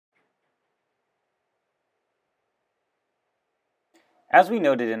As we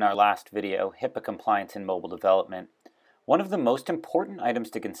noted in our last video, HIPAA compliance in mobile development, one of the most important items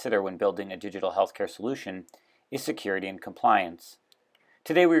to consider when building a digital healthcare solution is security and compliance.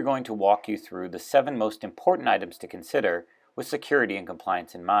 Today we are going to walk you through the 7 most important items to consider with security and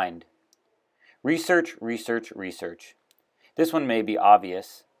compliance in mind. Research, research, research. This one may be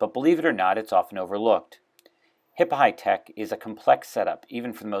obvious, but believe it or not, it's often overlooked. HIPAA HITECH is a complex setup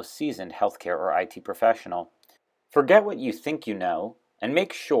even for the most seasoned healthcare or IT professional. Forget what you think you know, and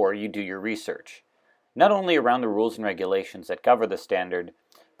make sure you do your research, not only around the rules and regulations that govern the standard,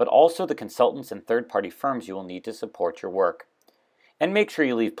 but also the consultants and third-party firms you will need to support your work. And make sure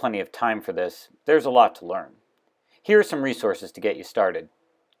you leave plenty of time for this. There's a lot to learn. Here are some resources to get you started.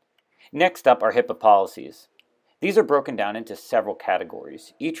 Next up are HIPAA policies. These are broken down into several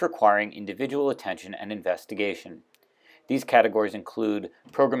categories, each requiring individual attention and investigation. These categories include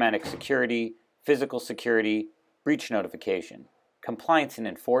programmatic security, physical security, breach notification, compliance and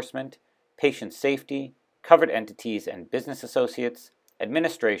enforcement, patient safety, covered entities and business associates,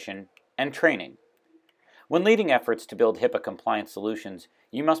 administration, and training. When leading efforts to build HIPAA compliant solutions,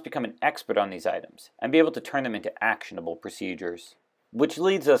 you must become an expert on these items and be able to turn them into actionable procedures. Which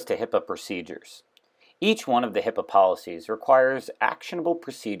leads us to HIPAA procedures. Each one of the HIPAA policies requires actionable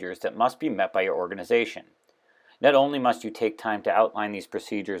procedures that must be met by your organization. Not only must you take time to outline these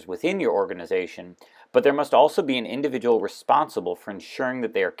procedures within your organization, but there must also be an individual responsible for ensuring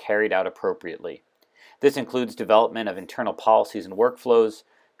that they are carried out appropriately. This includes development of internal policies and workflows,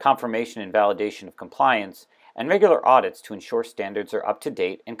 confirmation and validation of compliance, and regular audits to ensure standards are up to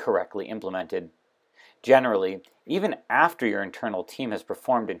date and correctly implemented. Generally, even after your internal team has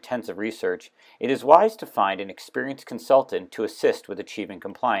performed intensive research, it is wise to find an experienced consultant to assist with achieving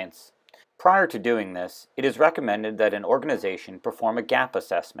compliance. Prior to doing this, it is recommended that an organization perform a gap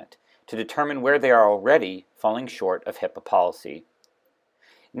assessment to determine where they are already falling short of HIPAA policy.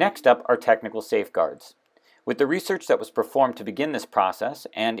 Next up are technical safeguards. With the research that was performed to begin this process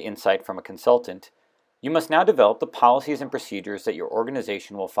and insight from a consultant, you must now develop the policies and procedures that your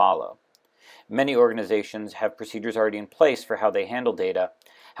organization will follow. Many organizations have procedures already in place for how they handle data.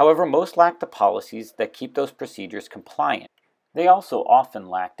 However, most lack the policies that keep those procedures compliant. They also often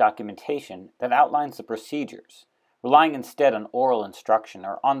lack documentation that outlines the procedures, relying instead on oral instruction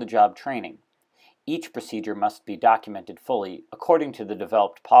or on-the-job training. Each procedure must be documented fully according to the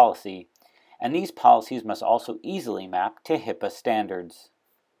developed policy, and these policies must also easily map to HIPAA standards.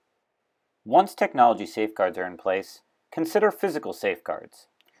 Once technology safeguards are in place, consider physical safeguards.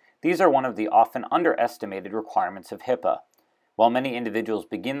 These are one of the often underestimated requirements of HIPAA. While many individuals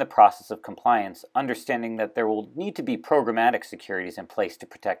begin the process of compliance understanding that there will need to be programmatic securities in place to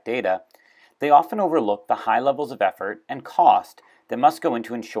protect data, they often overlook the high levels of effort and cost that must go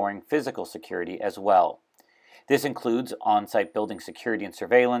into ensuring physical security as well. This includes on-site building security and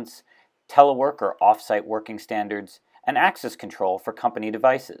surveillance, telework or off-site working standards, and access control for company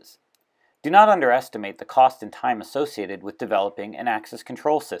devices. Do not underestimate the cost and time associated with developing an access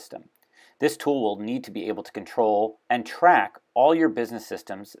control system. This tool will need to be able to control and track all your business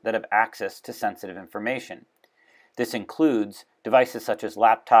systems that have access to sensitive information. This includes devices such as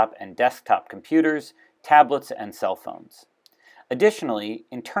laptop and desktop computers, tablets, and cell phones. Additionally,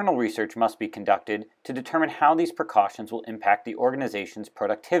 internal research must be conducted to determine how these precautions will impact the organization's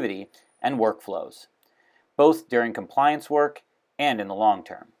productivity and workflows, both during compliance work and in the long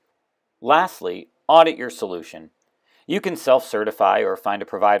term. Lastly, audit your solution. You can self-certify or find a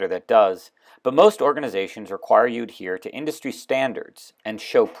provider that does, but most organizations require you to adhere to industry standards and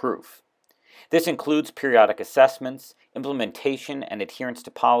show proof. This includes periodic assessments, implementation and adherence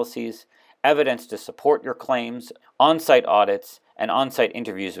to policies, evidence to support your claims, on-site audits, and on-site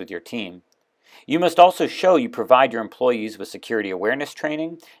interviews with your team. You must also show you provide your employees with security awareness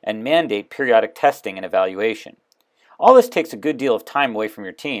training and mandate periodic testing and evaluation. All this takes a good deal of time away from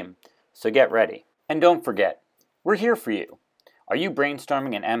your team, so get ready. And don't forget, we're here for you. Are you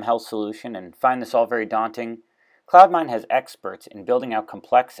brainstorming an mHealth solution and find this all very daunting? CloudMine has experts in building out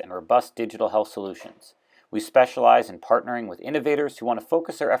complex and robust digital health solutions. We specialize in partnering with innovators who want to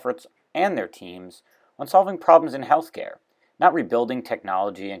focus their efforts and their teams on solving problems in healthcare, not rebuilding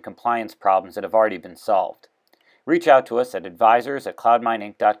technology and compliance problems that have already been solved. Reach out to us at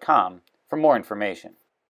advisors@cloudmineinc.com for more information.